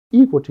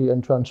equity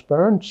and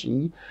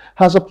transparency,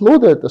 has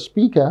applauded the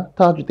Speaker,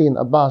 Tajudeen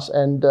Abbas,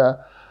 and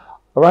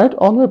Right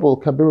Honorable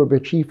Kabiru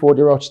Bichi for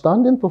their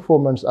outstanding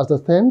performance as the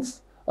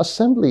 10th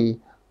Assembly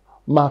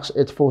marks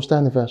its 4th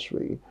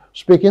anniversary.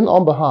 Speaking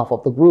on behalf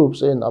of the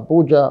groups in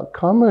Abuja,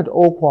 Comrade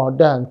Okwa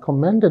Dan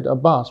commended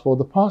Abbas for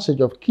the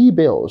passage of key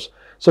bills,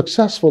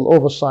 successful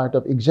oversight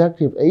of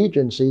executive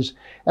agencies,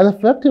 and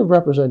effective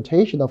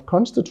representation of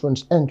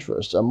constituents'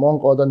 interests,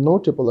 among other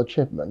notable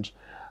achievements.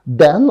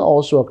 Dan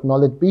also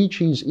acknowledged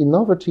Bichi's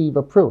innovative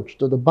approach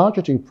to the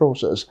budgetary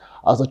process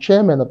as the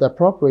chairman of the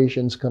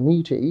Appropriations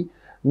Committee,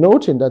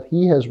 noting that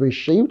he has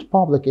reshaped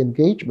public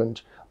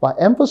engagement by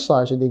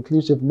emphasizing the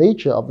inclusive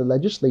nature of the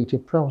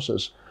legislative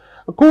process.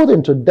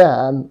 According to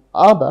Dan,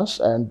 Abbas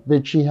and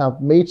Bichi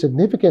have made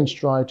significant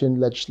strides in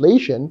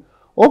legislation,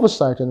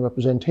 oversight and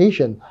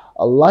representation,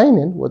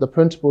 aligning with the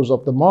principles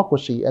of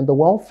democracy and the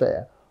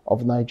welfare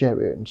of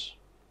Nigerians.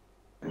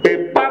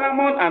 A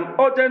paramount and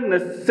urgent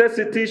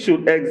necessity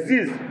should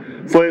exist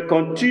for a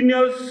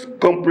continuous,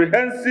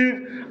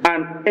 comprehensive,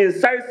 and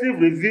incisive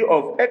review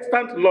of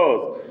extant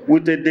laws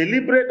with a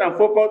deliberate and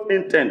focused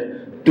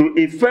intent to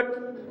effect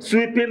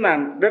sweeping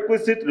and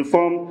requisite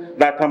reforms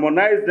that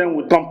harmonize them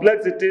with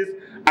complexities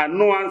and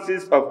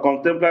nuances of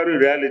contemporary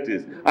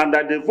realities, and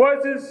that the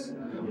voices,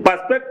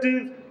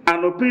 perspectives,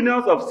 and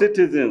opinions of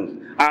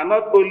citizens are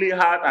not only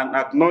heard and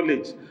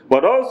acknowledged,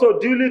 but also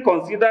duly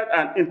considered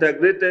and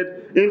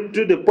integrated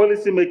into the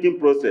policy-making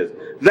process,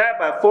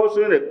 thereby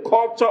fostering a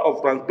culture of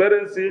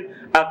transparency,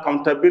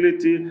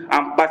 accountability,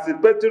 and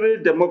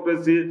participatory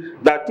democracy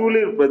that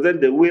truly represent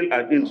the will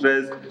and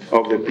interests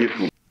of the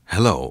people.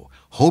 Hello,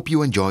 hope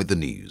you enjoyed the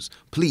news.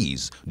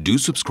 Please do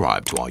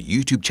subscribe to our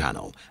YouTube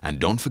channel and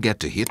don't forget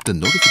to hit the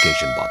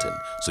notification button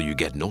so you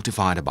get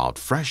notified about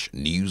fresh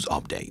news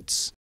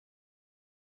updates.